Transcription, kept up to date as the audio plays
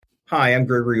Hi, I'm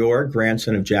Gregory Orr,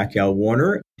 grandson of Jack L.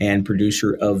 Warner and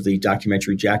producer of the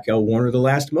documentary Jack L. Warner, The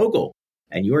Last Mogul.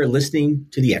 And you are listening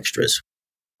to The Extras.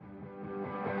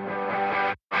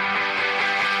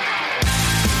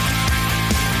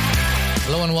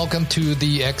 Hello and welcome to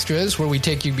The Extras, where we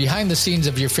take you behind the scenes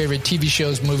of your favorite TV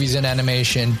shows, movies, and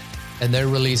animation, and their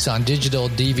release on digital,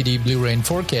 DVD, Blu-ray, and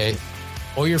 4K,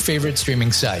 or your favorite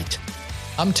streaming site.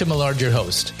 I'm Tim Millard, your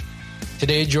host.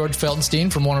 Today, George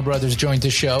Feltenstein from Warner Brothers joined the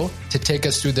show to take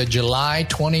us through the July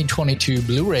 2022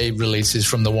 Blu-ray releases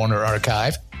from the Warner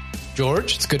Archive.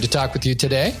 George, it's good to talk with you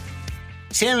today.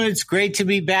 Tim, it's great to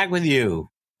be back with you.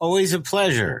 Always a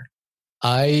pleasure.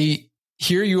 I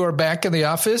hear you are back in the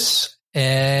office,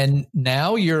 and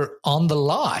now you're on the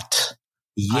lot.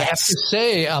 Yes. I have to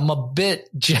say, I'm a bit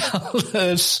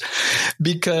jealous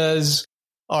because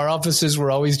our offices were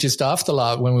always just off the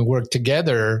lot when we worked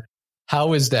together.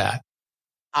 How is that?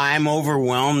 I'm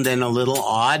overwhelmed and a little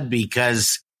awed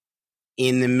because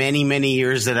in the many, many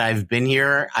years that I've been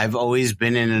here, I've always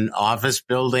been in an office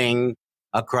building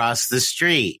across the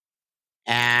street.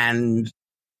 And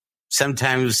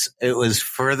sometimes it was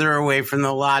further away from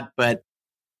the lot, but,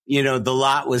 you know, the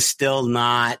lot was still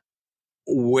not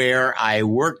where I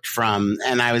worked from.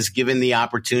 And I was given the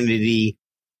opportunity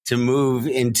to move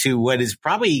into what is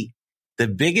probably the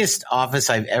biggest office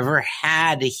I've ever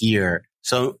had here.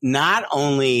 So not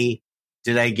only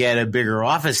did I get a bigger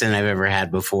office than I've ever had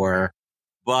before,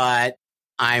 but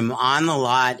I'm on the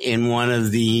lot in one of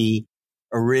the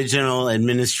original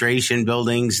administration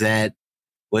buildings that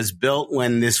was built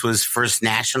when this was First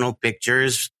National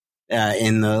Pictures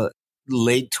in the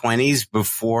late 20s,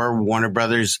 before Warner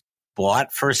Brothers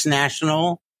bought First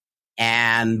National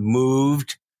and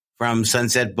moved from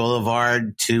Sunset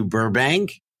Boulevard to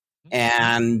Burbank.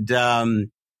 And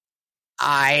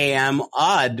I am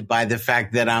awed by the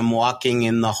fact that I'm walking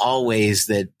in the hallways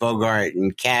that Bogart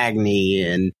and Cagney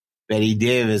and Betty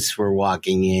Davis were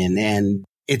walking in. And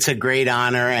it's a great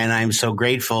honor. And I'm so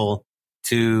grateful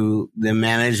to the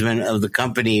management of the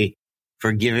company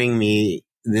for giving me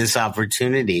this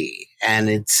opportunity. And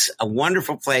it's a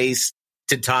wonderful place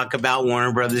to talk about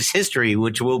Warner Brothers history,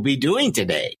 which we'll be doing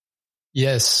today.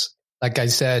 Yes. Like I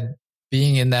said,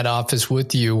 being in that office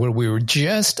with you where we were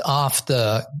just off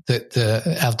the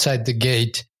outside the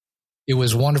gate, it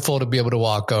was wonderful to be able to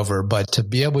walk over, but to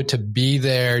be able to be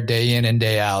there day in and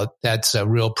day out, that's a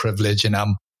real privilege. And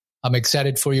I'm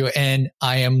excited for you. And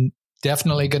I am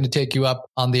definitely going to take you up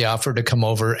on the offer to come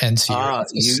over and see your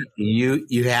office.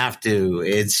 You have to.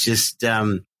 It's just,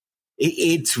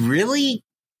 it's really,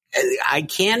 I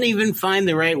can't even find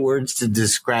the right words to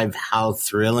describe how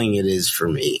thrilling it is for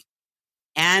me.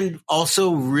 And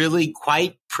also really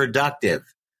quite productive,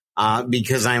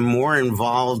 because I'm more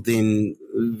involved in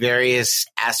various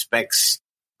aspects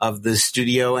of the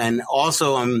studio. And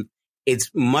also it's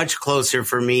much closer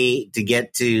for me to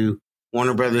get to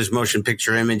Warner Brothers Motion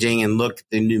Picture Imaging and look at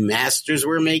the new masters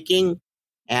we're making.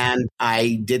 And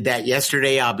I did that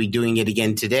yesterday. I'll be doing it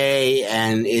again today.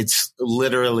 And it's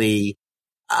literally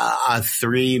a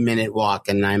 3-minute walk.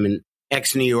 And I'm an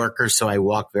ex-New Yorker, so I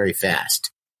walk very fast.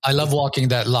 I love walking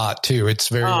that lot too. It's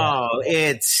very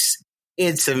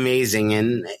it's amazing,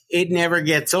 and it never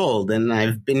gets old. And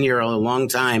I've been here a long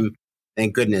time,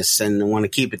 thank goodness, and I want to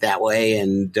keep it that way.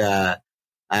 And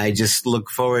I just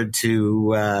look forward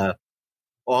to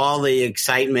all the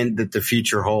excitement that the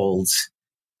future holds.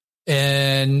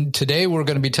 And today we're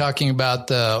going to be talking about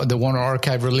the Warner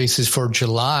Archive releases for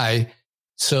July.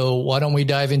 So why don't we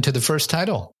dive into the first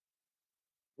title?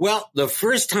 Well, the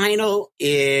first title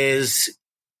is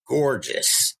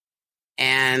gorgeous.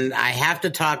 And I have to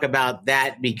talk about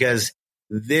that because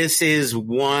this is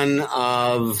one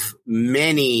of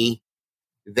many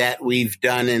that we've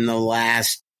done in the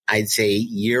last, I'd say,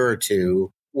 year or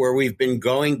two, where we've been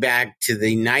going back to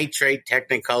the nitrate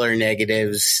Technicolor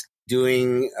negatives,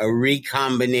 doing a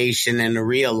recombination and a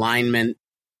realignment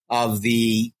of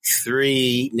the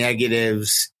 3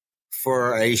 negatives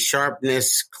for a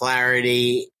sharpness,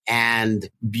 clarity, and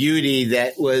beauty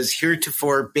that was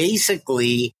heretofore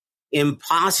basically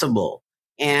impossible.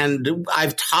 And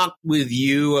I've talked with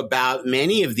you about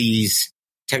many of these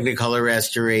Technicolor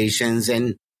restorations,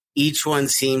 and each one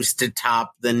seems to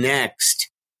top the next.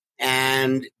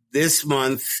 And this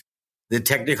month, the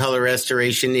Technicolor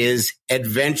restoration is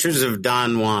Adventures of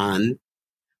Don Juan,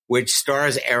 which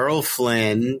stars Errol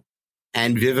Flynn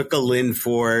and Vivica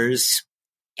Lindfors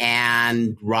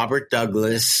and Robert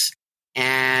Douglas.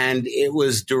 And it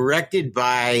was directed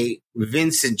by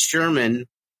Vincent Sherman,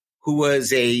 who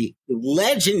was a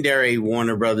legendary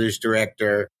Warner Brothers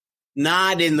director,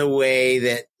 not in the way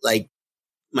that like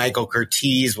Michael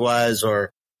Curtiz was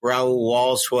or Raoul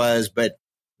Walsh was, but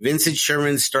Vincent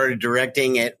Sherman started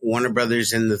directing at Warner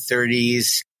Brothers in the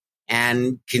 30s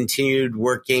and continued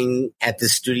working at the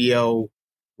studio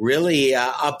really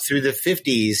up through the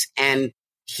 50s. And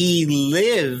he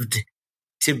lived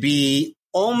to be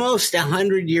almost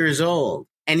 100 years old.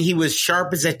 And he was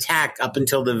sharp as a tack up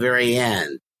until the very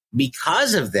end.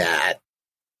 Because of that,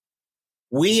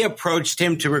 we approached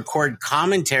him to record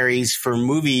commentaries for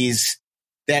movies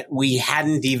that we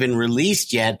hadn't even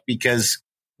released yet because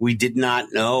we did not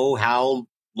know how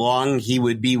long he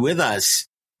would be with us.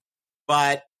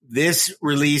 But this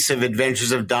release of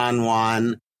Adventures of Don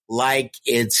Juan, like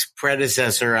its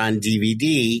predecessor on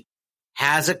DVD,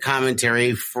 has a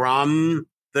commentary from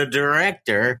the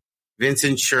director,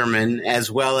 Vincent Sherman,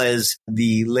 as well as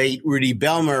the late Rudy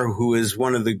Belmer, who is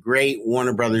one of the great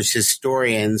Warner Brothers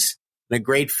historians, and a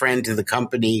great friend to the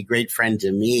company, great friend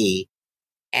to me.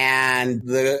 And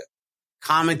the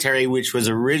commentary, which was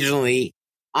originally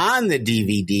on the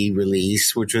DVD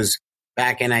release, which was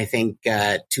back in, I think,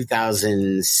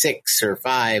 2006 or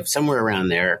 5, somewhere around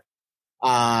there.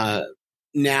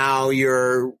 Now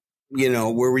we're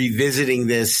revisiting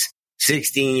this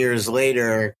 16 years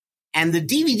later, and the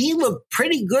DVD looked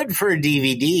pretty good for a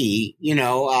DVD.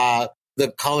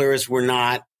 The colors were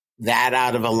not that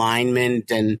out of alignment,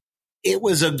 and it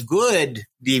was a good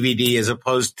DVD as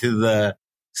opposed to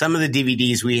some of the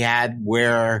DVDs we had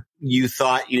where you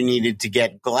thought you needed to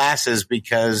get glasses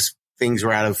because things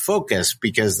were out of focus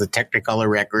because the Technicolor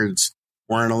records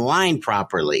weren't aligned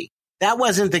properly. That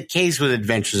wasn't the case with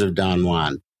Adventures of Don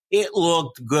Juan. It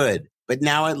looked good, but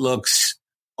now it looks,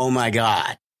 oh my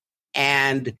God.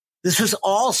 And this was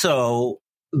also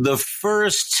the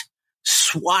first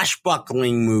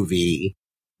swashbuckling movie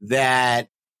that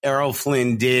Errol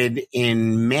Flynn did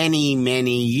in many,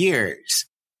 many years.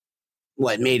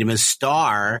 What made him a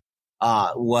star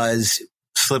was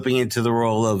slipping into the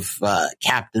role of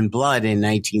Captain Blood in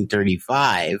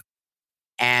 1935.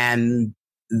 And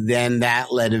then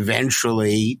that led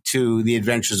eventually to The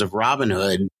Adventures of Robin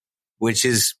Hood, which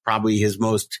is probably his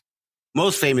most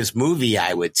famous movie,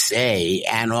 I would say,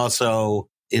 and also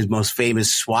his most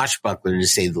famous swashbuckler, to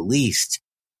say the least.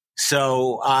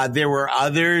 So there were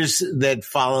others that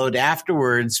followed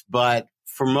afterwards, but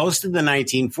for most of the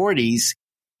 1940s,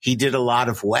 he did a lot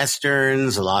of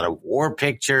Westerns, a lot of war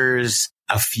pictures,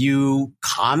 a few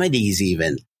comedies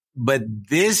even. But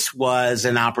this was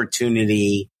an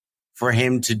opportunity for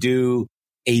him to do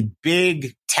a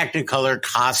big Technicolor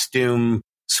costume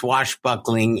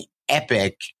swashbuckling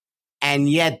epic. And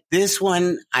yet this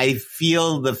one, I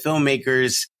feel the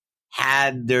filmmakers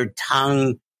had their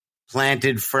tongue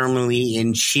planted firmly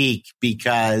in cheek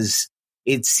because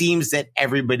it seems that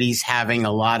everybody's having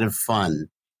a lot of fun.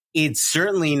 It's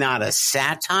certainly not a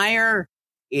satire.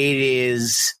 It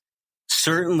is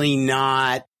certainly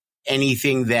not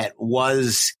anything that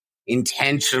was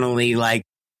intentionally like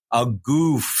a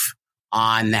goof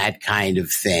on that kind of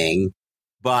thing,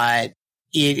 but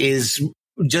it is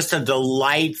just a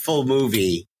delightful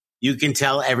movie. You can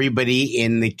tell everybody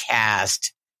in the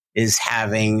cast is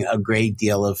having a great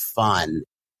deal of fun,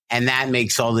 and that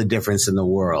makes all the difference in the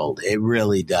world. It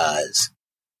really does.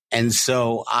 And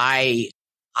so I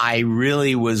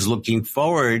really was looking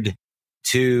forward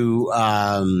to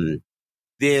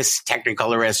this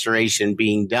Technicolor restoration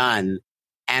being done.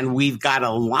 And we've got a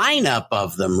lineup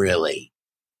of them, really.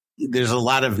 There's a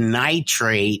lot of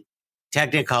nitrate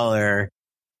Technicolor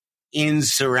in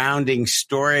surrounding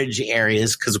storage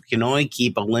areas because we can only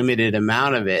keep a limited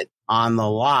amount of it on the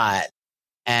lot.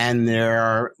 And there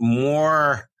are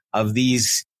more of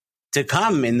these to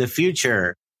come in the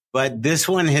future. But this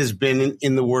one has been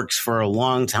in the works for a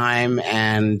long time,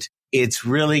 and it's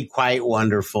really quite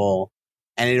wonderful.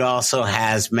 And it also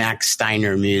has Max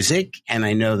Steiner music. And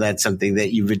I know that's something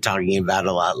that you've been talking about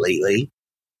a lot lately.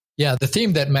 Yeah, the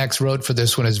theme that Max wrote for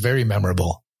this one is very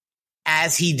memorable.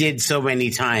 As he did so many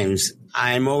times,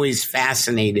 I'm always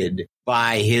fascinated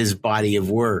by his body of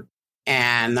work.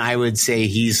 And I would say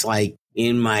he's like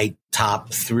in my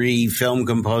top 3 film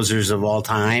composers of all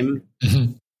time.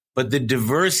 Mm-hmm. But the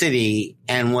diversity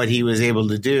and what he was able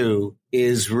to do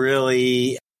is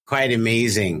really quite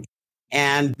amazing.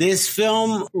 And this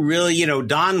film really,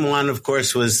 Don Juan, of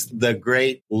course, was the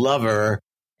great lover,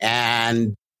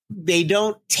 and they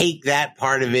don't take that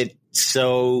part of it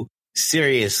so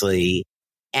seriously.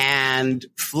 And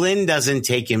Flynn doesn't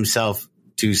take himself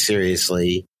too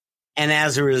seriously. And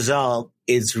as a result,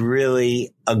 it's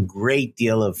really a great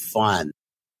deal of fun.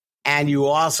 And you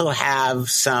also have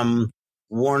some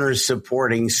Warner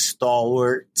supporting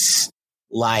stalwarts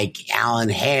like Alan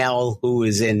Hale, who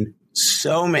is in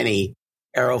so many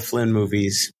Errol Flynn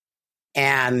movies.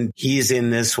 And he's in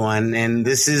this one. And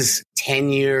this is 10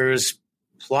 years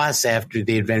plus after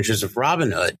The Adventures of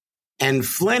Robin Hood. And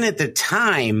Flynn at the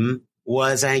time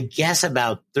was, I guess,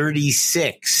 about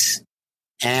 36.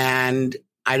 And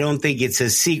I don't think it's a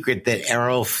secret that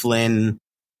Errol Flynn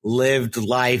lived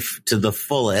life to the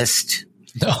fullest.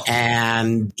 No.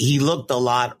 And he looked a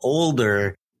lot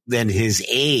older than his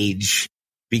age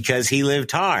because he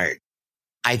lived hard.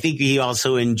 I think he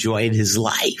also enjoyed his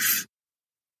life.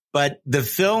 But the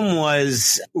film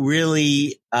was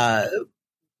really,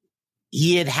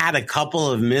 he had a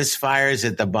couple of misfires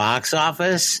at the box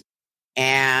office.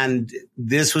 And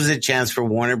this was a chance for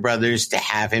Warner Brothers to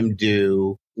have him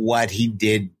do what he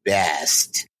did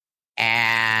best.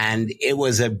 And it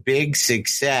was a big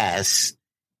success.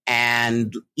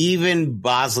 And even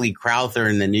Bosley Crowther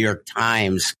in the New York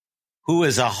Times, who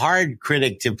is a hard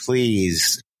critic to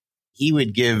please, he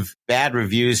would give bad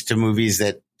reviews to movies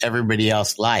that everybody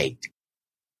else liked.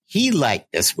 He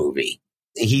liked this movie.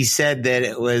 He said that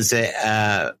it was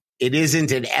it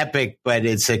isn't an epic, but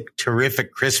it's a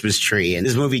terrific Christmas tree. And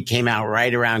this movie came out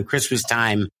right around Christmas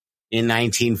time in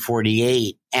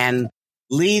 1948 and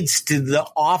leads to the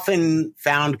often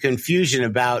found confusion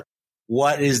about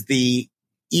what is the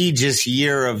aegis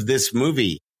year of this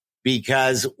movie.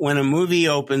 Because when a movie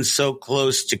opens so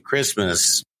close to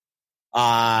Christmas,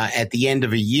 at the end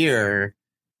of a year,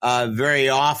 very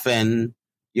often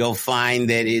you'll find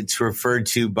that it's referred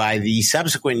to by the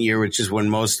subsequent year, which is when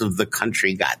most of the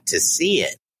country got to see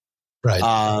it. Right.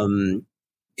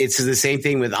 It's the same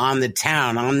thing with On the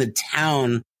Town. On the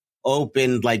Town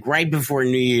opened like right before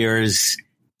New Year's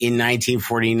in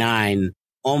 1949.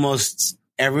 Almost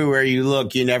everywhere you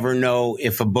look, you never know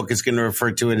if a book is going to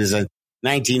refer to it as a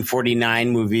 1949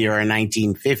 movie or a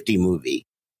 1950 movie.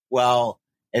 Well,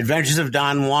 Adventures of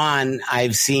Don Juan,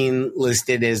 I've seen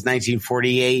listed as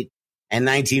 1948 and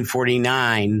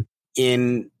 1949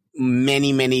 in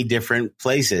many, many different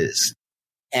places.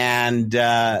 And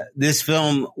this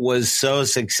film was so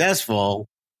successful,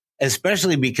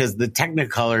 especially because the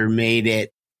Technicolor made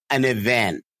it an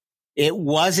event. It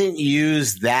wasn't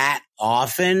used that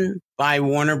often by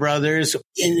Warner Brothers,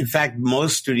 in fact,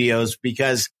 most studios,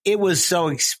 because it was so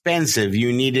expensive.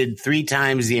 You needed 3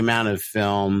 times the amount of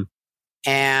film,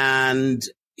 and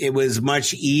it was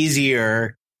much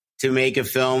easier to make a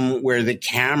film where the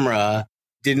camera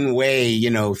didn't weigh,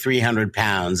 300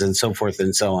 pounds and so forth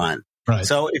and so on. Right.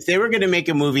 So if they were going to make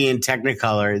a movie in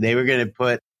Technicolor, they were going to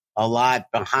put a lot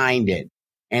behind it.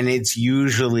 And it's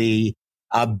usually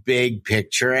a big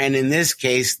picture. And in this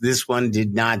case, this one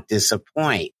did not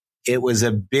disappoint. It was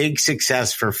a big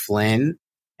success for Flynn.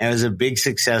 It was a big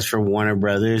success for Warner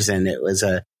Brothers. And it was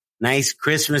a nice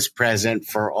Christmas present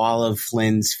for all of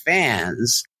Flynn's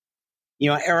fans.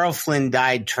 Errol Flynn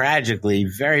died tragically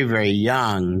very, very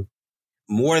young,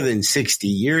 more than 60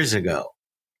 years ago.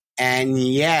 And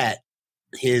yet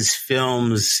his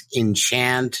films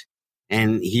enchant,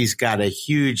 and he's got a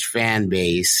huge fan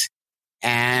base.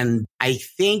 And I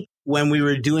think when we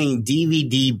were doing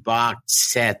DVD box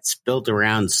sets built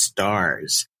around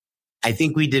stars, I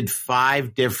think we did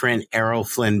 5 different Errol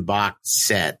Flynn box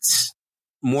sets,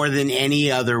 more than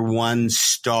any other one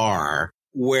star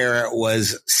where it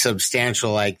was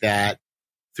substantial like that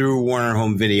through Warner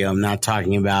Home Video. I'm not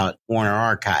talking about Warner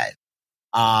Archive.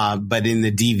 But in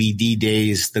the DVD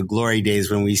days, the glory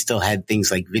days when we still had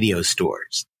things like video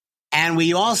stores. And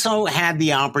we also had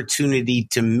the opportunity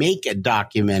to make a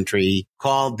documentary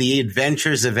called The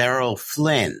Adventures of Errol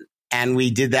Flynn. And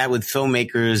we did that with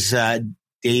filmmakers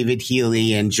David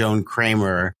Healy and Joan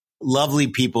Kramer, lovely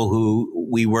people who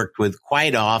we worked with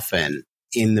quite often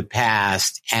in the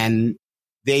past. And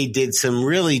they did some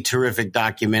really terrific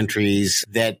documentaries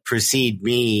that precede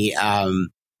me.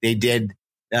 They did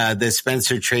the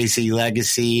Spencer Tracy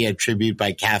Legacy, a tribute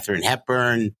by Katharine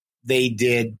Hepburn. They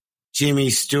did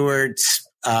Jimmy Stewart's,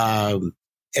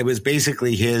 it was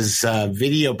basically his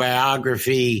video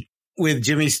biography with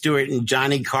Jimmy Stewart and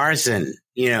Johnny Carson.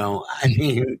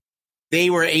 They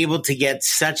were able to get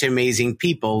such amazing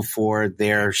people for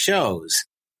their shows.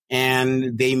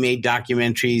 And they made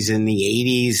documentaries in the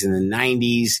 80s and the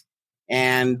 90s.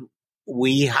 And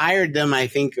we hired them, I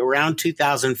think, around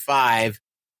 2005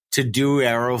 to do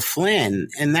Errol Flynn.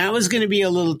 And that was going to be a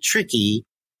little tricky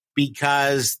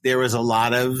because there was a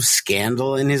lot of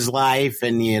scandal in his life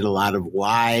and he had a lot of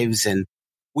wives. And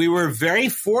we were very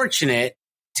fortunate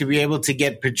to be able to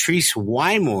get Patrice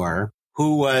Wymore,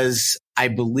 who was, I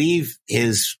believe,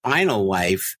 his final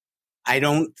wife. I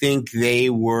don't think they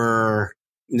were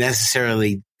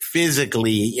necessarily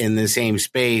physically in the same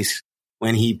space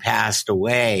when he passed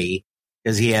away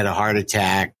because he had a heart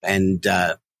attack and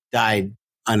died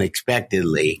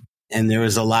unexpectedly. And there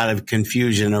was a lot of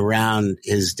confusion around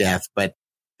his death. But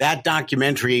that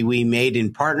documentary we made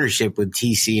in partnership with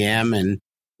TCM, and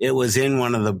it was in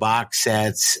one of the box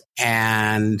sets.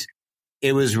 And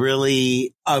it was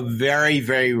really a very,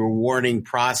 very rewarding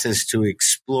process to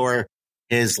explore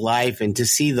his life and to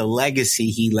see the legacy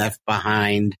he left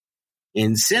behind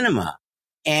in cinema.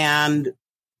 And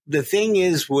the thing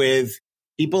is, with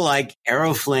people like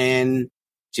Errol Flynn,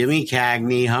 Jimmy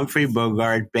Cagney, Humphrey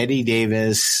Bogart, Bette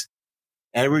Davis,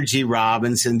 Edward G.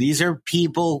 Robinson, these are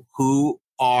people who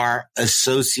are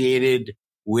associated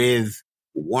with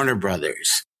Warner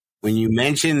Brothers. When you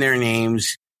mention their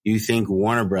names, you think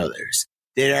Warner Brothers.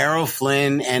 Did Errol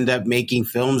Flynn end up making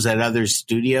films at other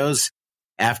studios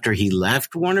after he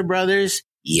left Warner Brothers?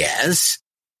 Yes.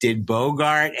 Did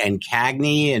Bogart and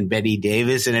Cagney and Bette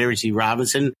Davis and Edward G.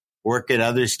 Robinson work at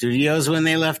other studios when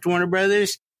they left Warner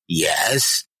Brothers?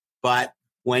 Yes. But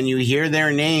when you hear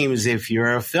their names, if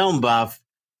you're a film buff,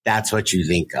 that's what you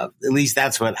think of. At least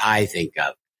that's what I think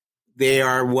of. They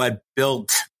are what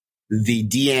built the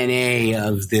DNA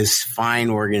of this fine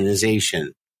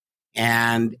organization.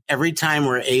 And every time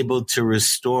we're able to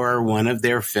restore one of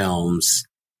their films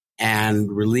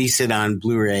and release it on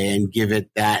Blu-ray and give it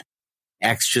that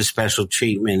extra special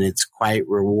treatment, it's quite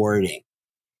rewarding.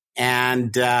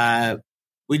 And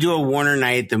we do a Warner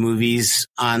Night at the Movies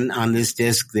on this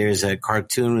disc. There's a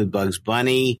cartoon with Bugs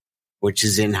Bunny, which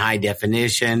is in high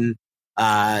definition.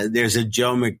 There's a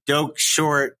Joe McDoke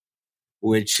short,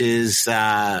 which is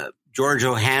George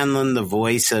O'Hanlon, the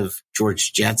voice of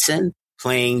George Jetson,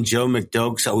 playing Joe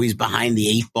McDoke's Always Behind the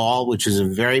Eight Ball, which is a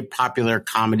very popular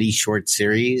comedy short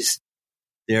series.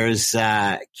 There's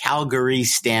Calgary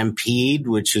Stampede,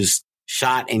 which is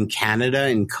shot in Canada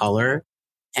in color.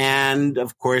 And,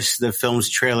 of course, the film's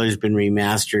trailer has been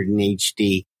remastered in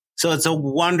HD. So it's a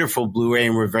wonderful Blu-ray,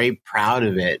 and we're very proud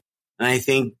of it. And I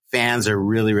think fans are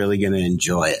really, really going to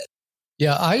enjoy it.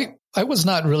 Yeah, I was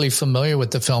not really familiar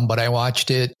with the film, but I watched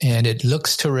it, and it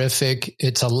looks terrific.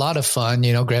 It's a lot of fun,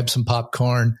 grab some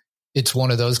popcorn. It's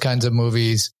one of those kinds of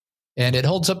movies. And it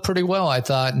holds up pretty well, I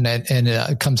thought, and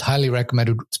it comes highly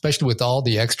recommended, especially with all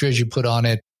the extras you put on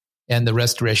it and the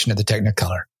restoration of the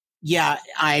Technicolor. Yeah,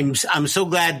 I'm so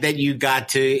glad that you got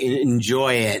to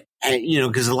enjoy it.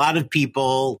 Because a lot of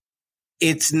people,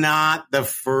 it's not the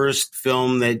first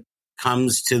film that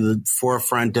comes to the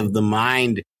forefront of the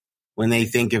mind when they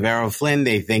think of Errol Flynn.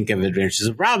 They think of Adventures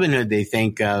of Robin Hood. They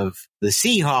think of The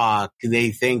Seahawk.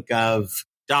 They think of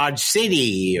Dodge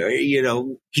City. Or,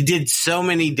 he did so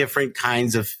many different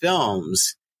kinds of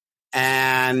films.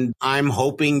 And I'm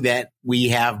hoping that we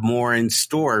have more in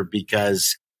store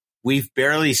because we've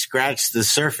barely scratched the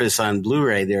surface on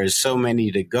Blu-ray. There are so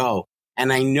many to go.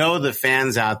 And I know the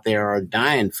fans out there are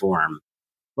dying for them.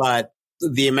 But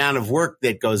the amount of work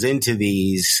that goes into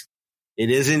these,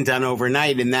 it isn't done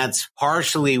overnight. And that's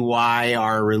partially why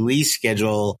our release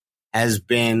schedule has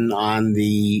been on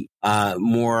the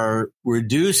more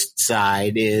reduced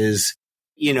side is,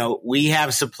 we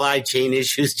have supply chain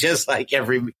issues just like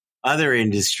every other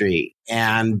industry.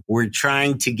 And we're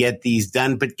trying to get these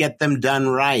done, but get them done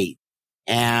right.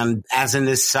 And as an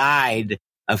aside,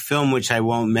 a film which I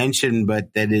won't mention,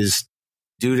 but that is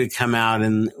due to come out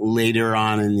later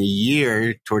on in the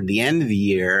year, toward the end of the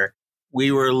year,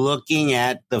 we were looking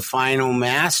at the final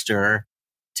master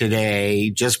today,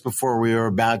 just before we were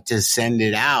about to send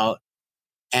it out.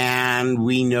 And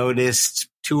we noticed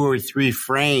 2 or 3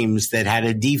 frames that had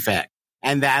a defect.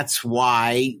 And that's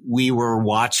why we were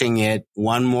watching it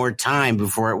one more time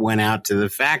before it went out to the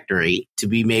factory to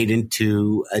be made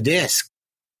into a disc.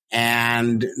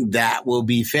 And that will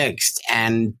be fixed.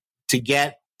 And to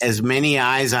get as many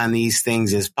eyes on these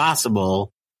things as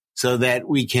possible so that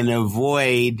we can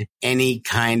avoid any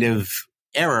kind of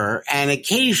error. And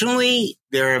occasionally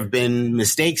there have been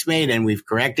mistakes made and we've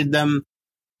corrected them.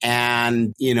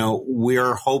 And,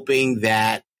 we're hoping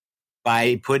that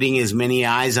by putting as many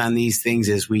eyes on these things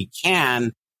as we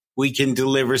can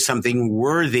deliver something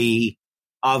worthy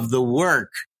of the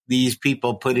work these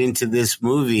people put into this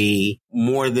movie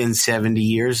more than 70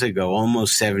 years ago,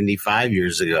 almost 75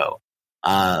 years ago.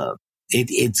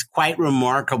 It's quite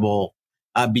remarkable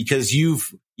because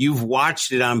you've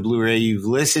watched it on Blu-ray, you've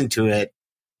listened to it,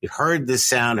 you've heard the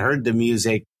sound, heard the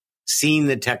music, seen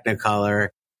the Technicolor.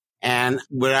 And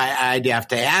what I'd have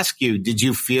to ask you, did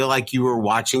you feel like you were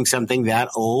watching something that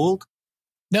old?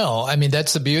 No, I mean,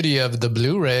 that's the beauty of the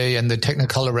Blu-ray and the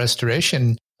Technicolor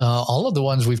restoration. All of the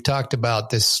ones we've talked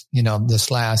about this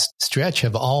last stretch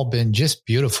have all been just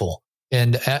beautiful.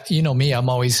 And me, I'm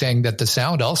always saying that the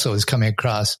sound also is coming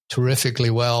across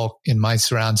terrifically well in my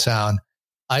surround sound.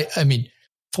 I mean,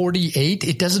 48.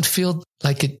 It doesn't feel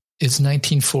like it is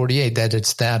 1948, that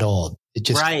it's that old. It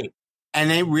just right.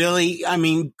 And it really, I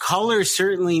mean, color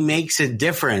certainly makes a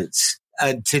difference.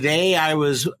 Today I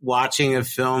was watching a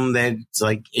film that's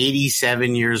like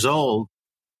 87 years old,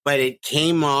 but it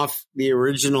came off the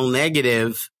original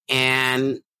negative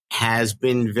and has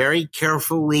been very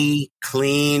carefully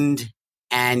cleaned.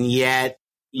 And yet,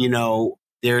 you know,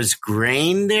 there's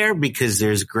grain there because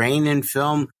there's grain in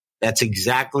film. That's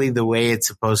exactly the way it's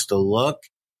supposed to look.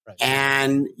 Right.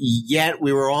 And yet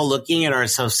we were all looking at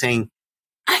ourselves saying,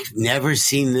 I've never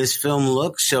seen this film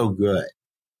look so good.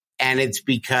 And it's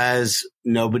because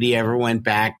nobody ever went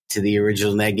back to the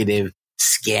original negative,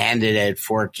 scanned it at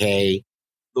 4K.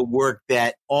 The work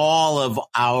that all of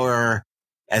our,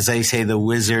 as I say, the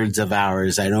wizards of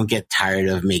ours, I don't get tired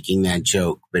of making that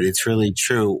joke, but it's really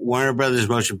true. Warner Brothers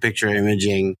Motion Picture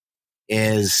Imaging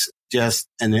is just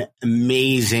an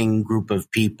amazing group of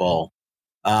people.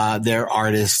 They're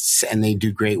artists and they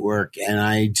do great work. And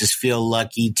I just feel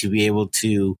lucky to be able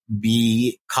to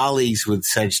be colleagues with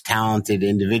such talented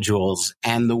individuals.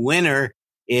 And the winner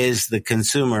is the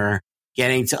consumer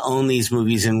getting to own these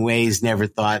movies in ways never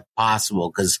thought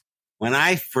possible. Because when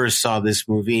I first saw this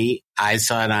movie, I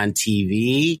saw it on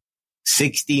TV,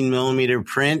 16 millimeter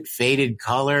print, faded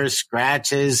color,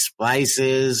 scratches,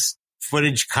 splices,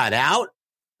 footage cut out,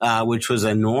 which was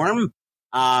a norm.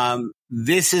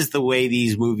 This is the way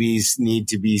these movies need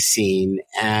to be seen.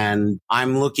 And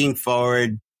I'm looking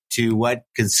forward to what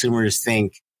consumers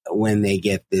think when they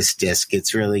get this disc.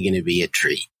 It's really going to be a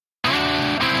treat.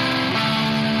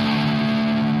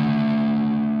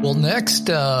 Well, next,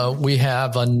 we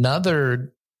have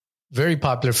another very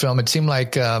popular film. It seemed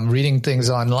like reading things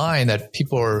online that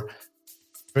people are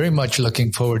very much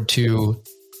looking forward to,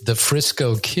 The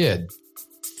Frisco Kid.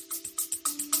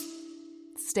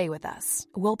 Stay with us.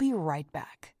 We'll be right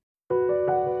back.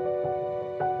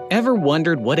 Ever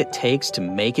wondered what it takes to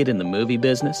make it in the movie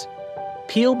business?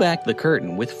 Peel back the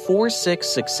curtain with 4-6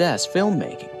 Success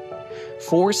Filmmaking.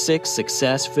 4-6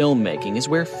 Success Filmmaking is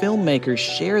where filmmakers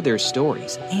share their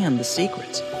stories and the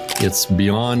secrets. It's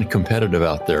beyond competitive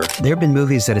out there. There have been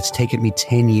movies that it's taken me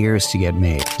 10 years to get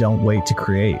made. Don't wait to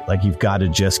create. Like, you've got to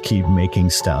just keep making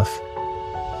stuff.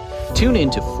 Tune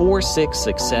in to 4-6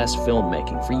 Success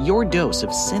Filmmaking for your dose of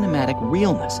cinematic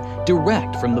realness,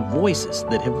 direct from the voices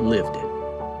that have lived it.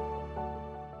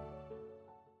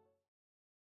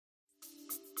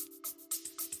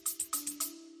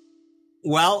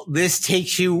 Well, this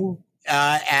takes you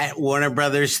at Warner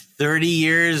Brothers 30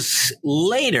 years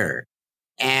later,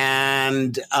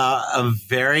 and a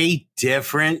very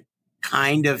different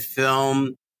kind of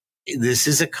film. This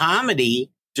is a comedy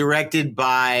directed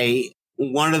by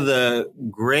one of the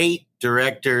great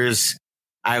directors,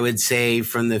 I would say,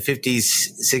 from the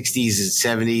 50s, 60s,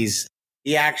 and 70s.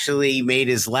 He actually made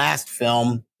his last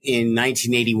film in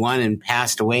 1981 and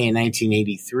passed away in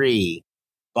 1983.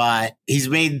 But he's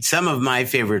made some of my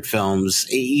favorite films.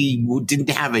 He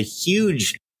didn't have a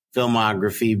huge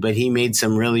filmography, but he made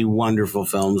some really wonderful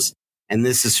films. And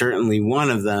this is certainly one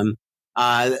of them.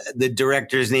 The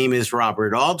director's name is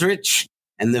Robert Aldrich,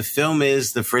 and the film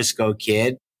is The Frisco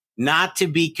Kid, not to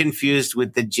be confused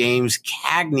with the James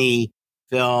Cagney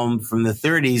film from the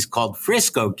 30s called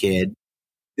Frisco Kid.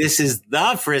 This is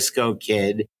The Frisco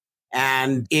Kid,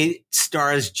 and it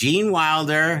stars Gene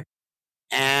Wilder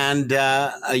and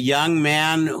a young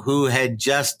man who had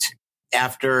just,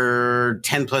 after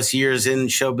 10 plus years in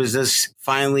show business,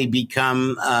 finally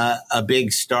become a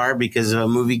big star because of a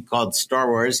movie called Star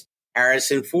Wars,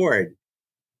 Harrison Ford.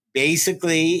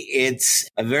 Basically, it's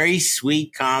a very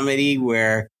sweet comedy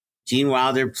where Gene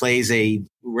Wilder plays a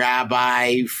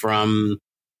rabbi from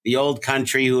the old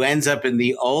country who ends up in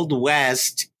the Old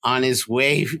West on his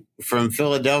way from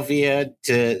Philadelphia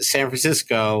to San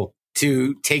Francisco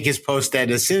to take his post at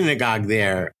a synagogue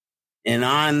there. And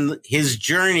on his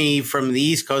journey from the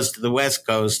East Coast to the West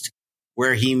Coast,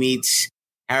 where he meets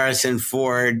Harrison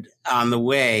Ford on the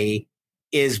way,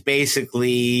 is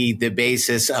basically the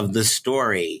basis of the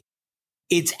story.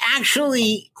 It's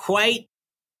actually quite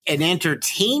an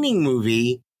entertaining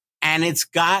movie, and it's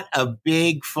got a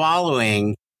big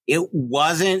following. It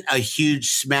wasn't a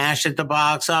huge smash at the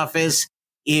box office.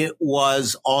 It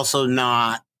was also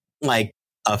not like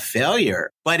a failure,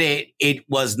 but it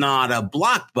was not a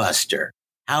blockbuster.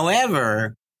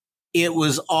 However, it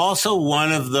was also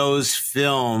one of those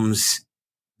films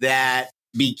that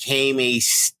became a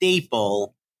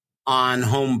staple on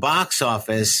home box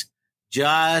office,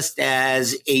 just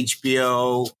as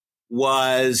HBO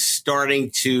was starting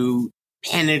to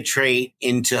penetrate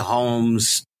into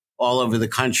homes all over the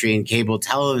country and cable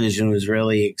television was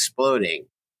really exploding.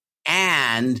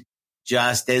 And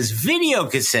just as video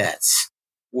cassettes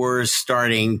were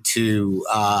starting to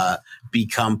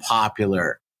become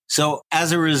popular. So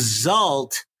as a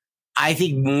result, I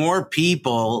think more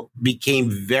people became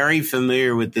very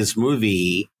familiar with this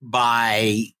movie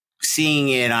by seeing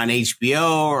it on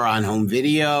HBO or on home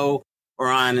video or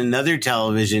on another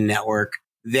television network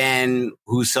than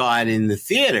who saw it in the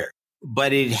theater.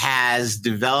 But it has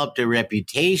developed a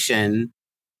reputation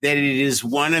that it is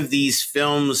one of these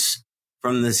films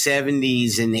from the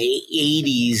 70s and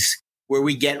 80s where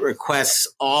we get requests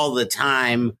all the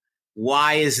time.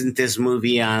 Why isn't this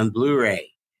movie on Blu-ray?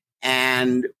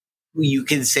 And you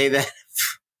can say that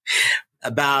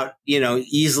about,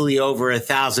 easily over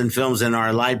 1,000 films in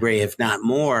our library, if not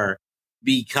more,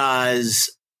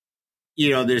 because,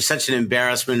 there's such an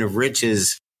embarrassment of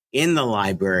riches in the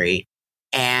library.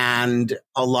 And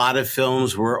a lot of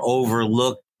films were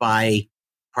overlooked by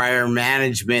prior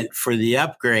management for the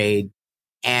upgrade.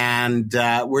 And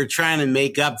we're trying to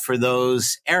make up for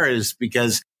those errors,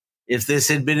 because if this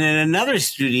had been in another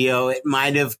studio, it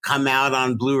might have come out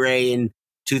on Blu-ray in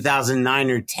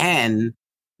 2009 or 10,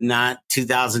 not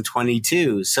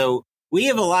 2022. So we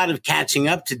have a lot of catching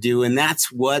up to do, and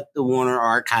that's what the Warner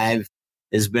Archive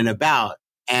has been about.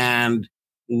 And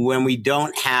when we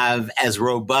don't have as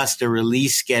robust a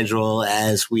release schedule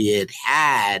as we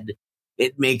had,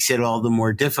 it makes it all the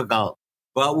more difficult.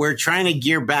 But we're trying to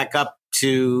gear back up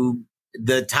to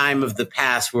the time of the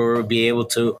past where we'll be able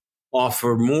to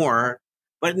offer more.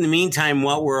 But in the meantime,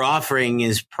 what we're offering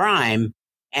is Prime.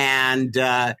 And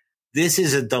this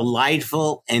is a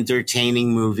delightful,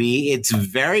 entertaining movie. It's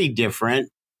very different.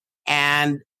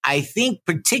 And I think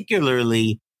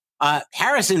particularly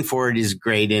Harrison Ford is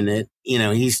great in it.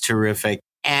 He's terrific.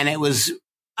 And it was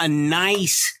a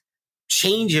nice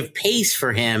change of pace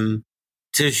for him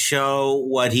to show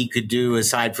what he could do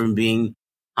aside from being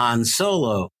Han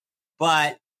Solo.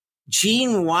 But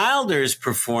Gene Wilder's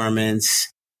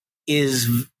performance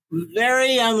is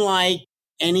very unlike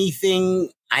anything.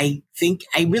 I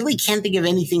really can't think of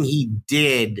anything he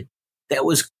did that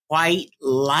was quite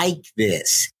like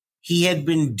this. He had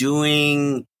been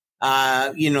doing,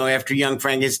 after Young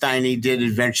Frankenstein, he did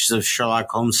Adventures of Sherlock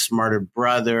Holmes' Smarter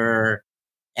Brother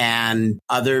and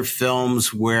other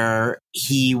films where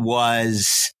he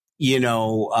was,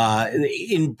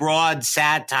 in broad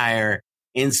satire,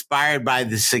 inspired by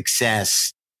the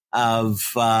success of,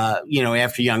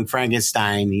 after Young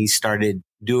Frankenstein, he started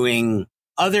doing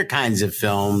other kinds of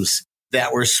films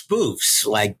that were spoofs,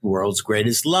 like World's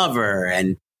Greatest Lover.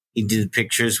 And he did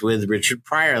pictures with Richard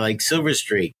Pryor, like Silver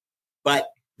Streak. But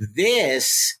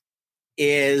this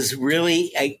is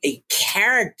really a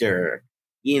character,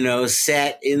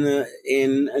 set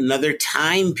in another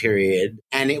time period.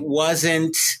 And it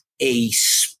wasn't a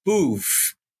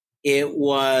spoof. It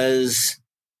was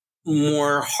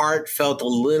more heartfelt, a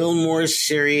little more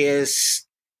serious.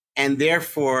 And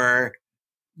therefore,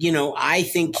 I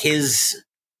think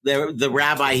the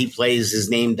rabbi he plays is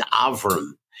named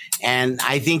Avram. And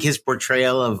I think his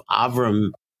portrayal of Avram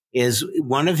is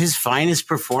one of his finest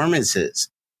performances.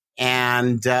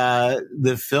 And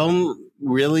the film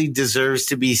really deserves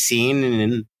to be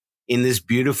seen in this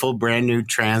beautiful brand new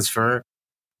transfer.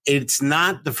 It's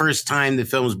not the first time the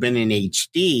film's been in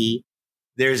HD.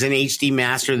 There's an HD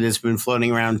master that's been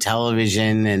floating around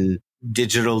television and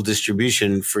digital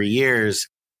distribution for years.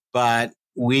 But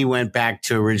we went back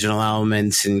to original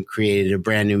elements and created a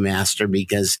brand new master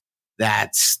because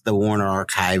that's the Warner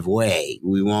Archive way.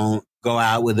 We won't go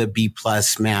out with a B+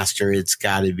 master. It's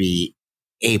got to be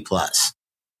A+.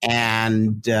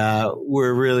 And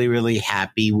we're really, really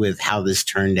happy with how this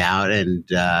turned out. And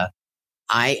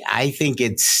I think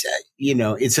it's,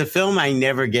 it's a film I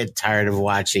never get tired of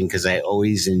watching because I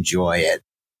always enjoy it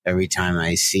every time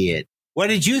I see it. What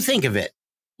did you think of it?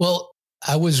 Well,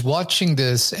 I was watching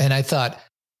this and I thought,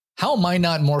 how am I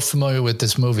not more familiar with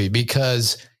this movie?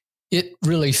 Because it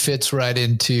really fits right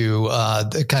into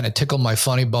the kind of tickle my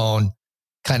funny bone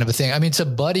kind of a thing. I mean, it's a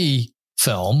buddy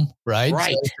film, right?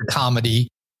 Right. So it's a comedy,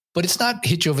 but it's not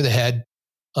hit you over the head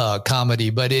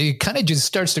comedy, but it kind of just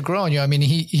starts to grow on you. I mean,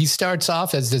 he starts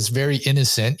off as this very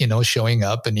innocent, showing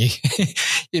up and he,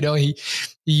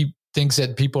 he thinks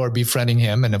that people are befriending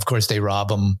him. And of course they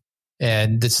rob him.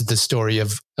 And this is the story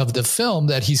of the film,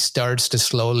 that he starts to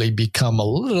slowly become a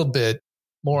little bit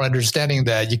more understanding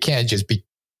that you can't just be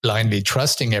blindly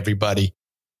trusting everybody.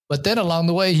 But then along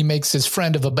the way, he makes his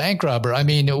friend of a bank robber,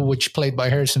 which played by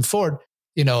Harrison Ford.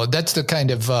 That's the kind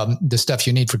of the stuff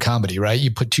you need for comedy, right? You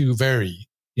put two very,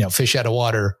 fish out of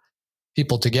water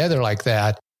people together like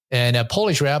that. And a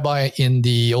Polish rabbi in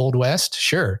the Old West,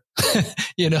 sure.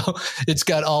 It's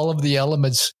got all of the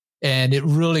elements and it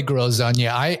really grows on you.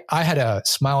 I had a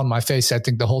smile on my face, I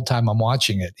think, the whole time I'm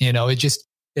watching it.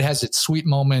 It has its sweet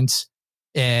moments,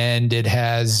 and it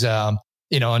has,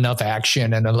 enough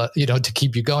action and, to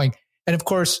keep you going. And of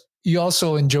course, you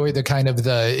also enjoy the kind of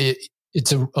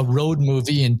it's a road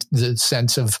movie in the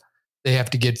sense of they have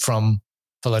to get from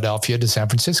Philadelphia to San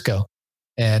Francisco.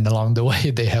 And along the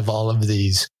way, they have all of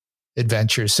these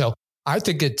adventures. So I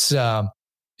think it's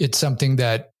something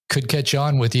that could catch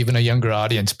on with even a younger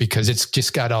audience, because it's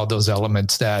just got all those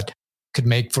elements that could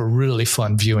make for really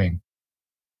fun viewing.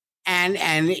 And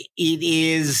it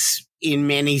is, in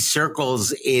many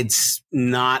circles, it's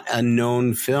not a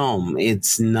known film.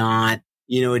 It's not,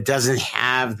 it doesn't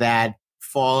have that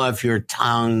fall off your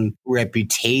tongue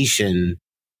reputation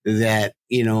that,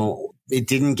 it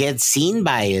didn't get seen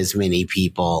by as many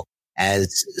people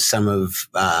as some of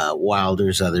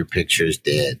Wilder's other pictures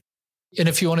did. And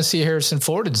if you want to see Harrison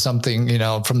Ford in something,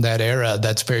 from that era,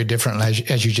 that's very different.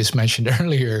 As you just mentioned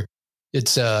earlier,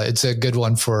 it's a good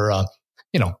one for,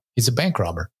 he's a bank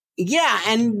robber. Yeah.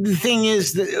 And the thing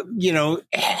is that,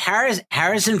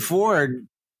 Harrison Ford,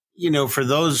 for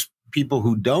those people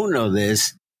who don't know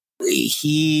this,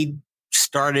 he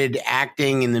started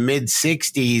acting in the mid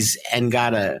 60s and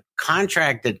got a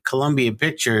contract at Columbia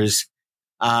Pictures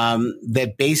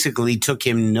that basically took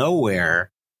him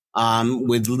nowhere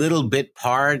with little bit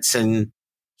parts. And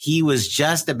he was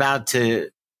just about to,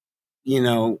 He's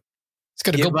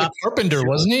going to go be Carpenter,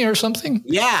 wasn't he, or something?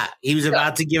 Yeah. He was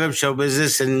about to give up show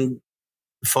business and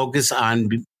focus on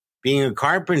being a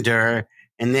carpenter.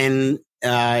 And then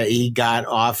he got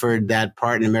offered that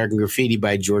part in American Graffiti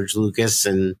by George Lucas,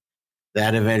 and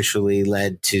that eventually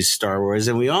led to Star Wars.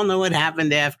 And we all know what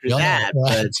happened after that.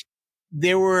 Right. But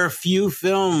there were a few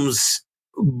films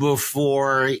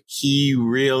before he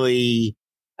really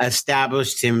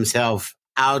established himself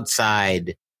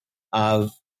outside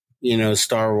of,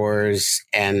 Star Wars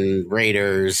and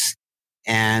Raiders.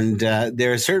 And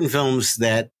there are certain films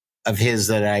of his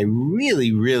that I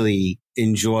really, really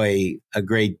enjoy a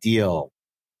great deal.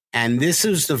 And this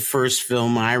was the first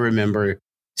film I remember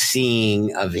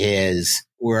seeing of his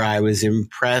where I was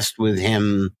impressed with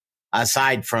him,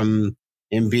 aside from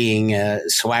him being a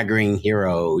swaggering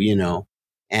hero,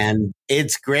 and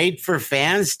it's great for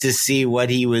fans to see what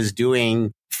he was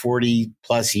doing 40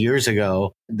 plus years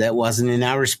ago that wasn't in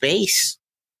outer space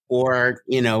or,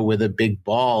 with a big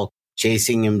ball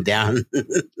chasing him down,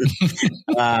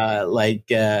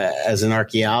 as an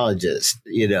archaeologist,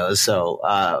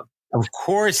 so, of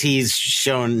course, he's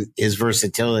shown his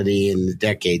versatility in the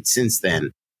decades since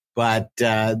then. But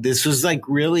this was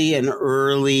really an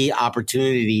early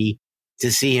opportunity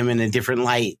to see him in a different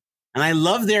light. And I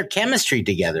love their chemistry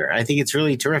together. I think it's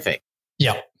really terrific.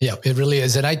 Yeah, it really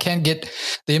is. And I can't get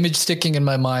the image sticking in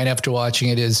my mind after watching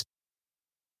it is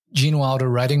Gene Wilder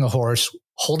riding a horse,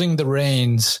 holding the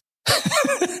reins.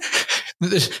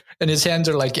 And his hands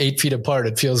are 8 feet apart,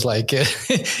 it feels like.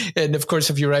 And of course,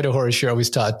 if you ride a horse, you're always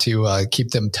taught to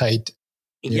keep them tight.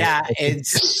 Yeah,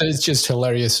 it's just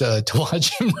hilarious to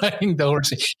watch him riding the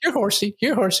horse. Here,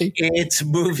 horsey. It's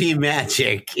movie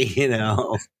magic,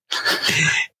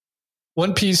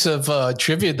 One piece of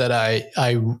trivia that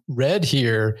I read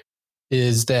here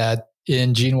is that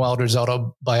in Gene Wilder's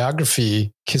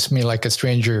autobiography, Kiss Me Like a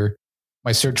Stranger,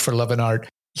 My Search for Love and Art,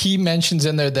 he mentions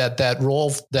in there that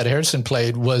role that Harrison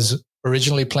played was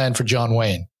originally planned for John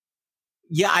Wayne.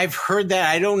 Yeah, I've heard that.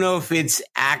 I don't know if it's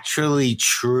actually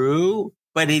true,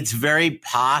 but it's very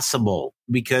possible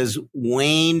because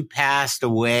Wayne passed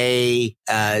away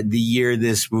the year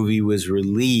this movie was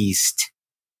released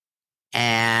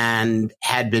and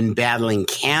had been battling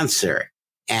cancer.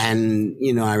 And,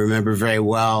 I remember very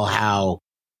well how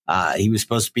he was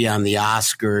supposed to be on the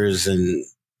Oscars and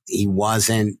he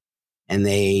wasn't. And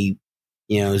they,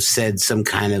 said some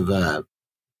kind of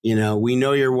we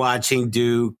know you're watching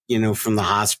Duke, from the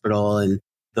hospital. And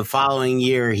the following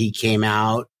year he came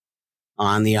out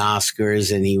on the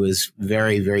Oscars and he was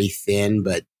very, very thin,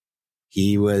 but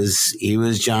he was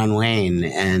John Wayne.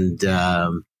 And,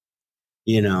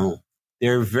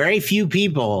 there are very few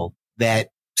people that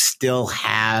still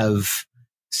have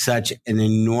such an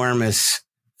enormous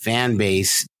fan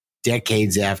base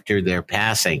decades after their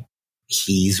passing.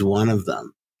 He's one of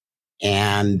them.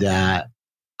 And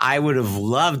I would have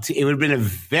loved it would have been a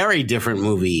very different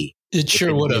movie. It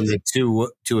sure would have. The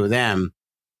two of them.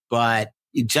 But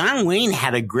John Wayne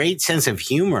had a great sense of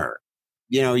humor.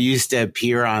 Used to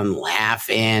appear on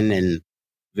Laugh-In and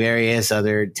various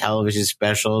other television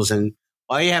specials. And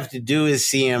all you have to do is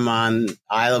see him on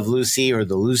I Love Lucy or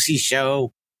The Lucy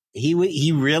Show.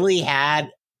 He really had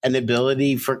an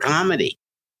ability for comedy.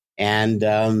 And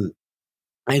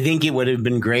I think it would have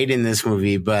been great in this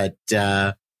movie, but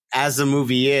as the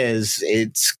movie is,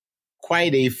 it's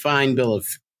quite a fine bill of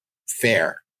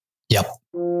fare. Yep.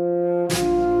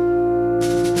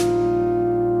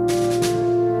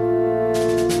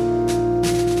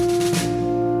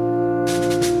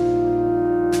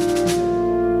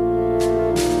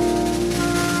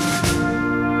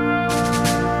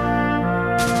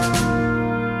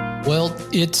 Well,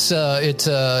 it's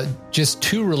just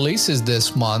 2 releases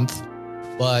this month,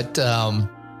 but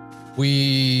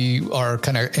we are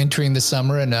kind of entering the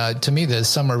summer, and to me, the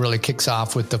summer really kicks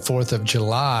off with the 4th of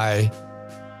July.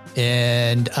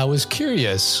 And I was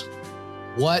curious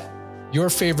what your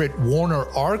favorite Warner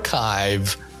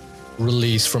Archive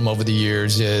release from over the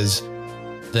years is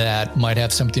that might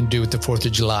have something to do with the 4th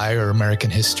of July or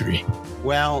American history.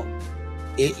 Well,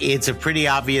 it's a pretty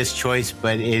obvious choice,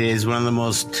 but it is one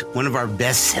of our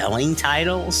best-selling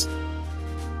titles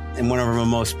and one of our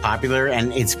most popular.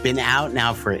 And it's been out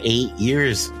now for 8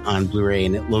 years on Blu-ray,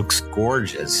 and it looks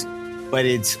gorgeous. But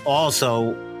it's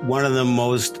also one of the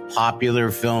most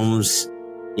popular films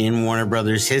in Warner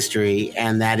Brothers history,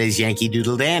 and that is Yankee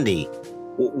Doodle Dandy.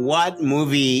 What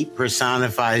movie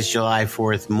personifies July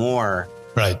 4th more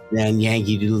than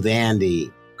Yankee Doodle Dandy?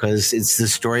 Because it's the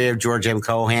story of George M.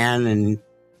 Cohan, and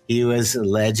he was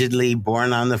allegedly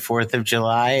born on the 4th of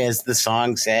July, as the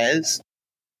song says.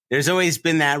 There's always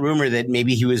been that rumor that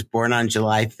maybe he was born on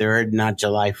July 3rd, not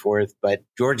July 4th. But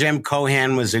George M.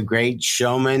 Cohan was a great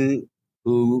showman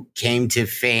who came to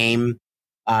fame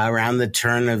around the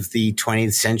turn of the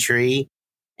 20th century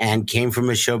and came from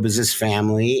a show business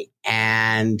family.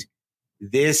 And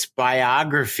this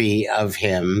biography of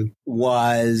him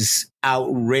was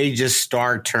outrageous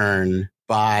star turn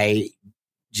by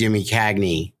Jimmy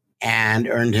Cagney and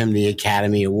earned him the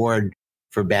Academy Award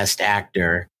for Best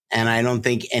Actor. And I don't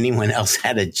think anyone else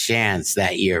had a chance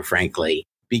that year, frankly,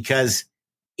 because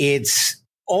it's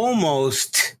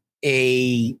almost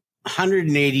a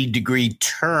 180-degree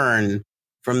turn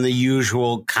from the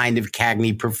usual kind of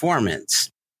Cagney performance,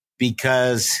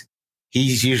 because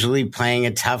he's usually playing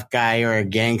a tough guy or a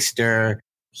gangster.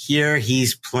 Here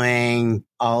he's playing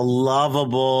a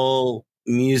lovable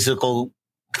musical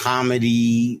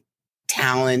comedy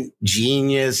talent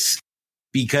genius,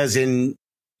 because in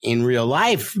real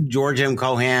life, George M.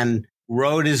 Cohan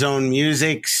wrote his own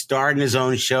music, starred in his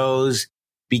own shows,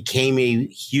 became a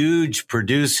huge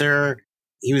producer.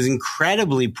 He was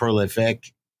incredibly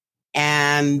prolific,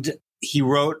 and he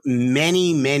wrote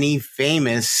many, many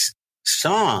famous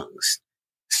songs.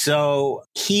 So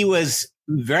he was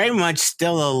very much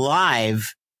still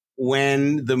alive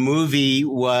when the movie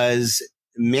was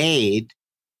made.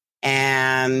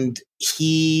 And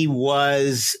he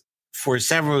was, for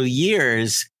several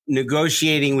years,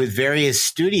 negotiating with various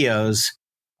studios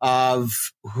of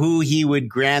who he would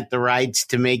grant the rights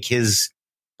to make his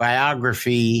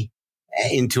biography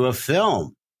into a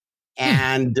film.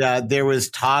 And there was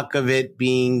talk of it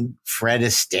being Fred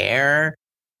Astaire,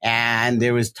 and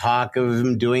there was talk of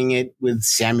him doing it with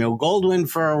Samuel Goldwyn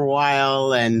for a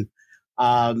while, and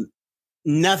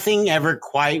nothing ever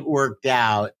quite worked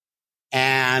out.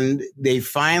 And they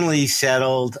finally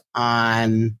settled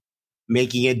on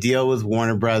making a deal with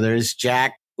Warner Brothers.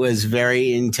 Jack was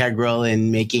very integral in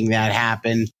making that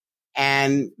happen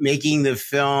and making the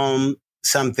film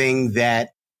something that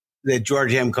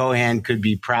George M. Cohan could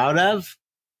be proud of.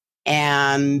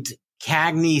 And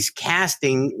Cagney's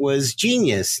casting was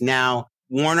genius. Now,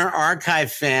 Warner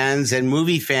Archive fans and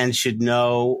movie fans should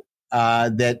know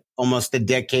that almost a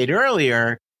decade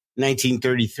earlier,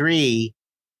 1933,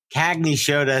 Cagney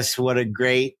showed us what a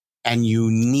great and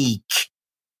unique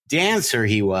dancer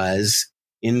he was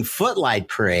in Footlight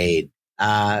Parade,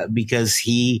 because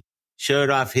he showed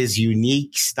off his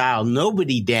unique style.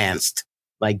 Nobody danced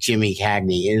like Jimmy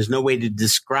Cagney. There's no way to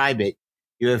describe it.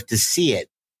 You have to see it.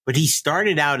 But he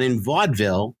started out in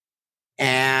vaudeville,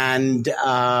 and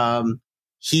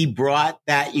he brought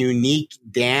that unique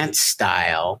dance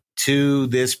style to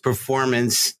this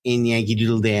performance in Yankee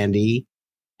Doodle Dandy.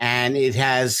 And it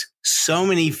has so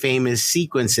many famous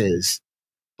sequences.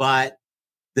 But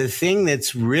the thing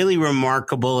that's really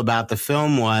remarkable about the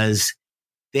film was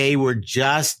they were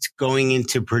just going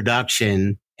into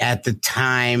production at the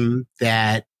time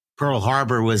that Pearl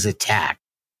Harbor was attacked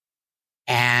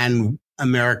and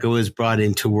America was brought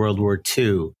into World War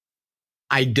II.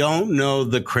 I don't know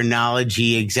the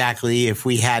chronology exactly. If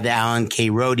we had Alan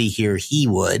K. Rhodey here, he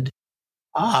would.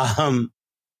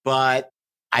 But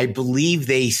I believe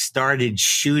they started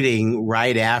shooting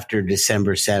right after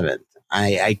December 7th.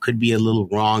 I could be a little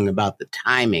wrong about the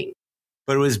timing,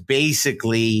 but it was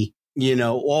basically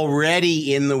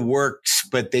already in the works,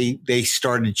 but they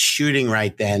started shooting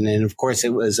right then. And of course,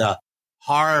 it was a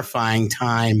horrifying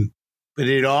time, but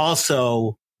it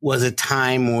also was a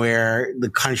time where the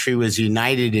country was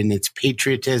united in its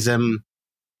patriotism.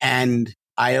 And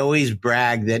I always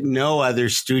brag that no other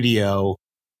studio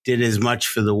did as much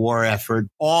for the war effort.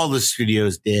 All the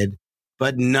studios did,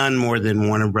 but none more than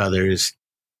Warner Brothers.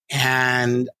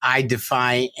 And I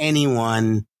defy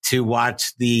anyone to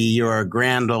watch the "You're a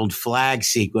Grand Old Flag"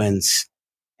 sequence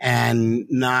and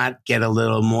not get a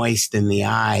little moist in the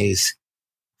eyes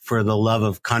for the love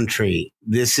of country.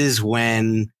 This is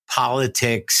when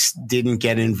politics didn't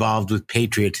get involved with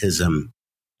patriotism.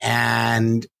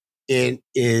 And it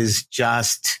is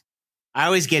just, I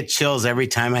always get chills every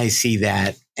time I see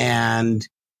that. And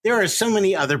there are so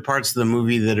many other parts of the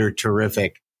movie that are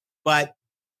terrific. But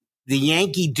the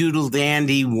Yankee Doodle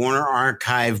Dandy Warner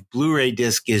Archive Blu-ray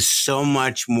disc is so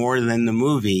much more than the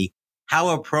movie. How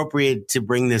appropriate to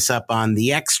bring this up on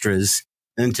the extras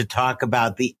than to talk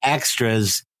about the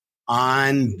extras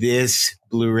on this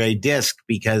Blu-ray disc,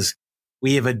 because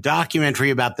we have a documentary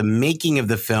about the making of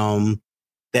the film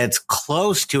that's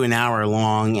close to an hour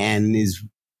long and is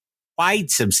quite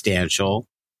substantial.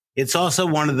 It's also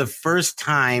one of the first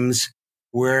times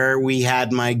where we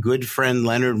had my good friend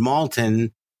Leonard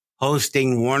Maltin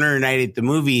hosting Warner Night at the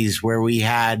Movies, where we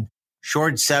had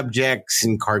short subjects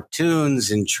and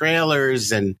cartoons and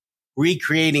trailers and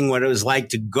recreating what it was like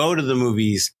to go to the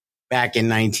movies back in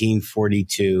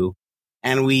 1942.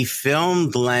 And we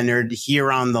filmed Leonard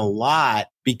here on the lot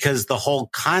because the whole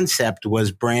concept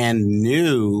was brand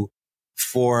new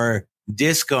for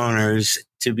disc owners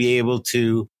to be able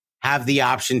to have the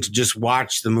option to just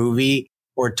watch the movie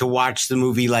or to watch the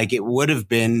movie like it would have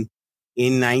been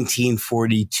in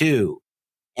 1942.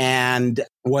 And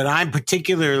what I'm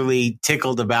particularly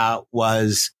tickled about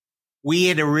was we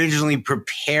had originally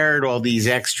prepared all these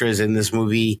extras in this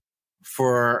movie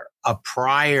for a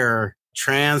prior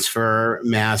transfer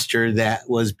master that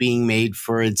was being made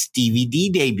for its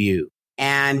DVD debut.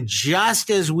 And just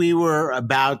as we were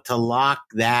about to lock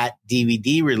that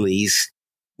DVD release,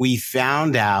 we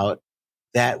found out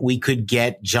that we could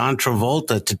get John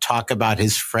Travolta to talk about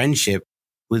his friendship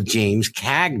with James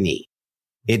Cagney.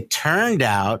 It turned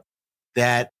out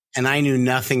that, and I knew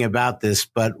nothing about this,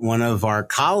 but one of our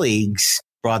colleagues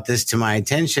brought this to my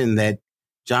attention, that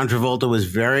John Travolta was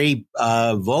very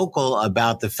vocal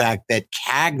about the fact that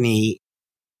Cagney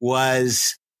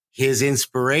was his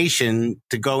inspiration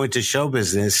to go into show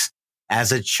business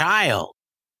as a child.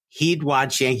 He'd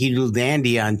watch Yankee Doodle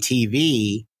Dandy on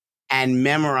TV and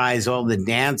memorize all the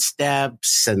dance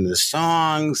steps and the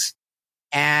songs.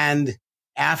 And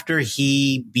after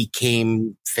he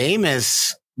became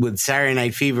famous with Saturday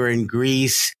Night Fever in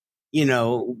Grease,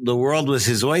 the world was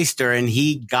his oyster, and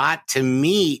he got to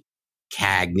meet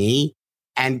Cagney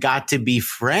and got to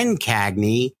befriend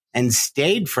Cagney and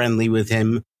stayed friendly with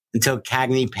him until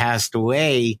Cagney passed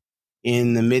away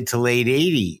in the mid to late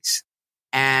 80s.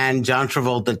 And John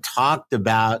Travolta talked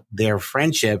about their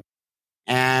friendship,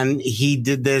 and he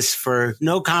did this for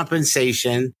no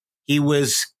compensation. He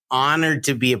was honored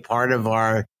to be a part of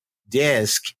our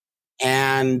disc.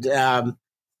 And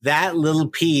that little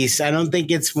piece, I don't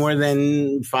think it's more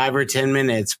than 5 or 10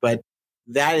 minutes, but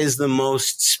that is the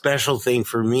most special thing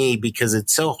for me because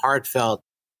it's so heartfelt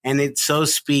and it so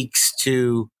speaks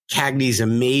to Cagney's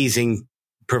amazing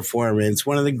performance,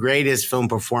 one of the greatest film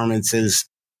performances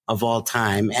of all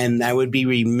time. And I would be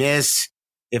remiss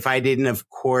if I didn't, of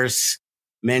course,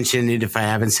 mention it, if I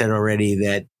haven't said already,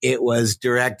 that it was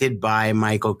directed by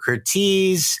Michael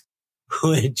Curtiz,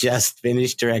 who had just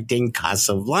finished directing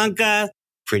Casablanca.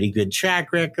 Pretty good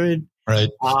track record. Right.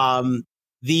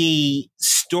 The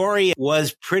story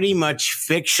was pretty much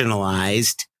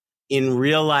fictionalized. In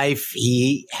real life,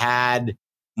 he had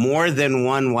more than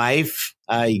one wife.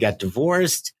 He got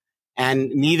divorced, and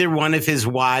neither one of his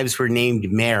wives were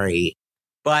named Mary.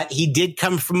 But he did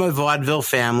come from a vaudeville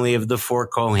family of the four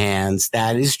Cohans.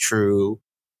 That is true.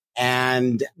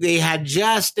 And they had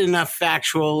just enough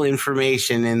factual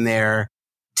information in there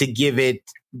to give it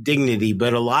dignity.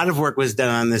 But a lot of work was done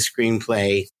on the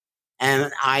screenplay.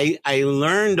 And I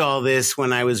learned all this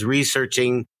when I was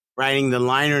researching, writing the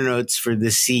liner notes for the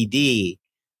CD,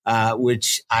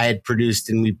 which I had produced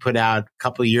and we put out a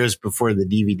couple of years before the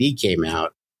DVD came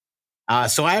out.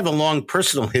 So I have a long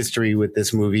personal history with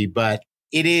this movie, but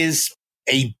it is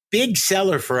a big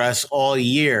seller for us all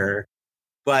year.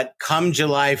 But come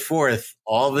July 4th,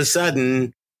 all of a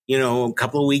sudden, a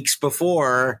couple of weeks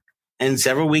before and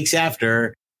several weeks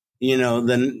after,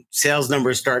 the sales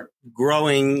numbers start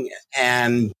growing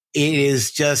and it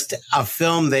is just a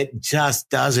film that just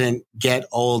doesn't get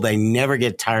old. I never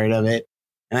get tired of it.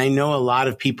 And I know a lot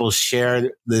of people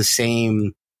share the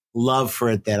same love for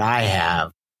it that I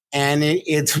have. And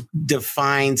it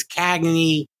defines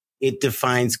Cagney. It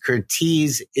defines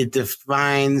Curtiz. It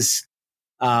defines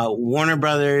Warner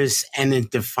Brothers, and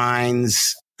it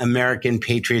defines American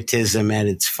patriotism at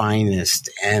its finest.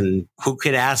 And who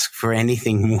could ask for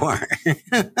anything more?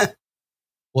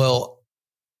 Well,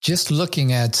 just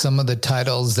looking at some of the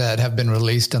titles that have been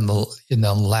released in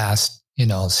the last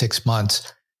 6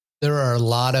 months, there are a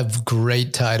lot of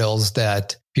great titles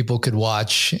that people could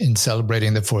watch in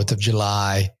celebrating the 4th of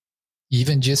July.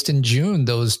 Even just in June,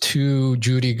 those 2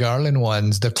 Judy Garland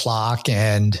ones, The Clock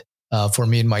and For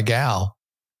Me and My Gal.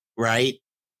 Right.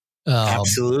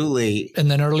 Absolutely.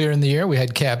 And then earlier in the year, we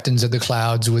had Captains of the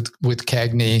Clouds with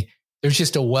Cagney. There's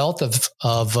just a wealth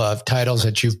of titles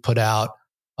that you've put out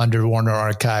under Warner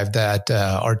Archive that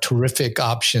are terrific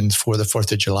options for the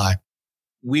 4th of July.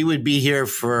 We would be here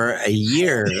for a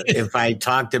year if I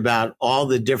talked about all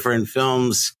the different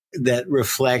films that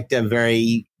reflect a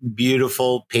very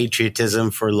beautiful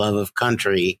patriotism for love of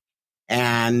country,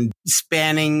 and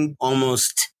spanning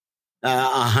almost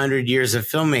 100 years of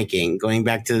filmmaking, going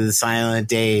back to the silent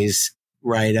days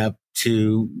right up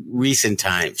to recent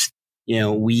times.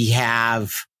 We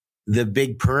have The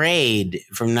Big Parade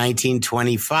from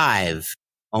 1925,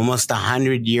 almost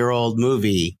 100-year-old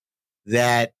movie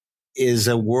that is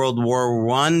a World War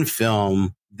I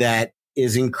film that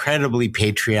is incredibly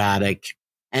patriotic.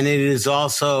 And it is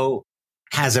also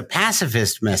has a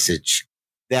pacifist message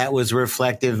that was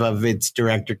reflective of its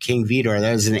director, King Vidor.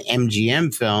 That was an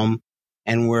MGM film.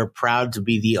 And we're proud to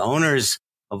be the owners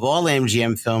of all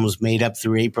MGM films made up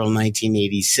through April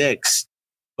 1986.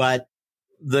 But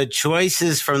the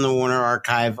choices from the Warner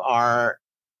Archive are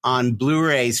on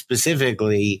Blu-ray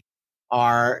specifically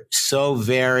are so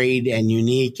varied and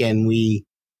unique. And we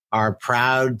are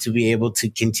proud to be able to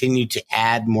continue to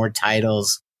add more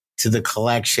titles to the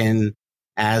collection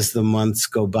as the months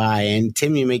go by. And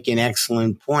Tim, you make an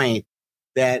excellent point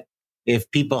that if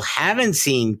people haven't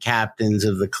seen Captains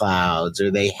of the Clouds,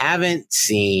 or they haven't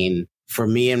seen For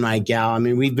Me and My Gal, I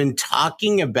mean, we've been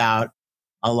talking about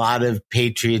a lot of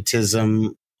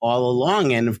patriotism all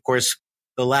along. And of course,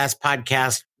 the last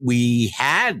podcast we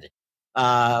had,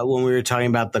 when we were talking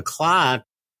about The Clock,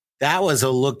 that was a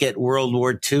look at World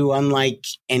War II unlike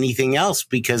anything else,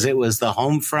 because it was the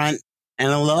home front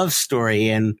and a love story,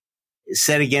 and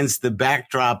set against the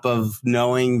backdrop of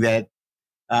knowing that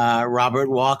Robert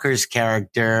Walker's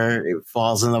character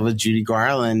falls in love with Judy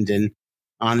Garland and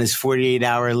on his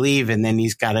 48-hour leave, and then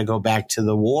he's got to go back to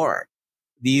the war.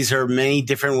 These are many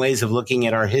different ways of looking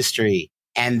at our history,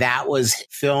 and that was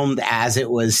filmed as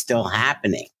it was still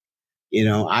happening.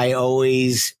 I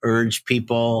always urge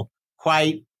people,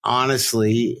 quite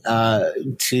honestly,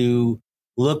 to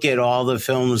look at all the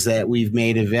films that we've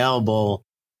made available,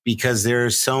 because there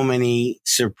are so many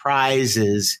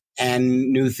surprises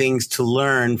and new things to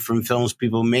learn from films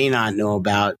people may not know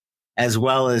about, as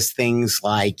well as things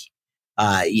like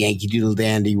Yankee Doodle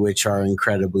Dandy, which are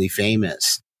incredibly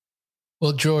famous.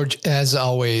 Well, George, as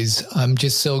always, I'm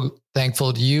just so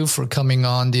thankful to you for coming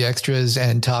on The Extras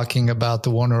and talking about the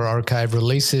Warner Archive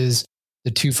releases. The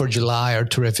 2 for July are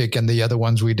terrific, and the other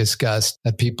ones we discussed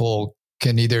that people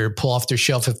can either pull off their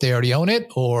shelf if they already own it,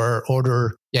 or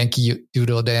order Yankee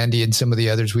Doodle Dandy and some of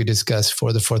the others we discussed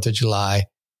for the 4th of July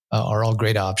are all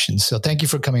great options. So thank you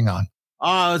for coming on.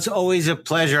 Oh, it's always a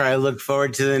pleasure. I look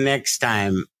forward to the next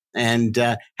time, and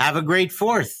have a great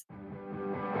 4th.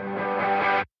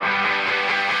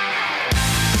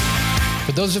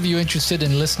 For those of you interested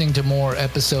in listening to more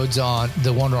episodes on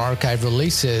the Warner Archive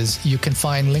releases, you can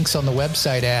find links on the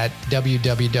website at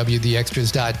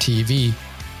www.theextras.tv.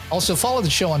 Also, follow the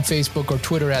show on Facebook or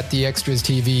Twitter at The Extras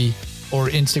TV, or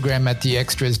Instagram at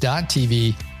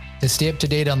theextras.tv to stay up to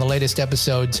date on the latest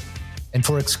episodes, and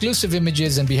for exclusive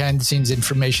images and behind-the-scenes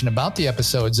information about the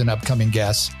episodes and upcoming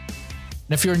guests. And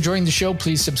if you're enjoying the show,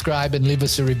 please subscribe and leave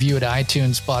us a review at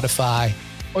iTunes, Spotify,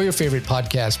 or your favorite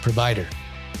podcast provider.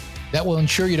 That will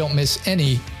ensure you don't miss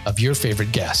any of your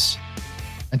favorite guests.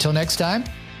 Until next time,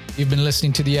 you've been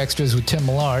listening to The Extras with Tim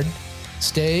Millard.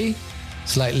 Stay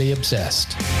slightly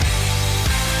obsessed.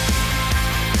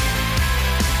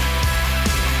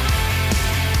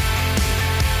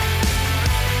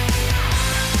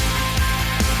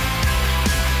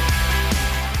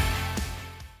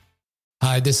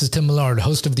 Hi, this is Tim Millard,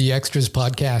 host of The Extras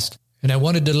podcast, and I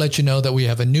wanted to let you know that we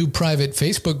have a new private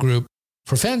Facebook group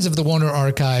for fans of the Warner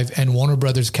Archive and Warner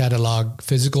Brothers catalog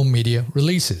physical media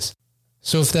releases.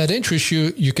 So if that interests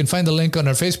you, you can find the link on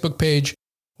our Facebook page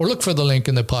or look for the link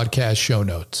in the podcast show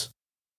notes.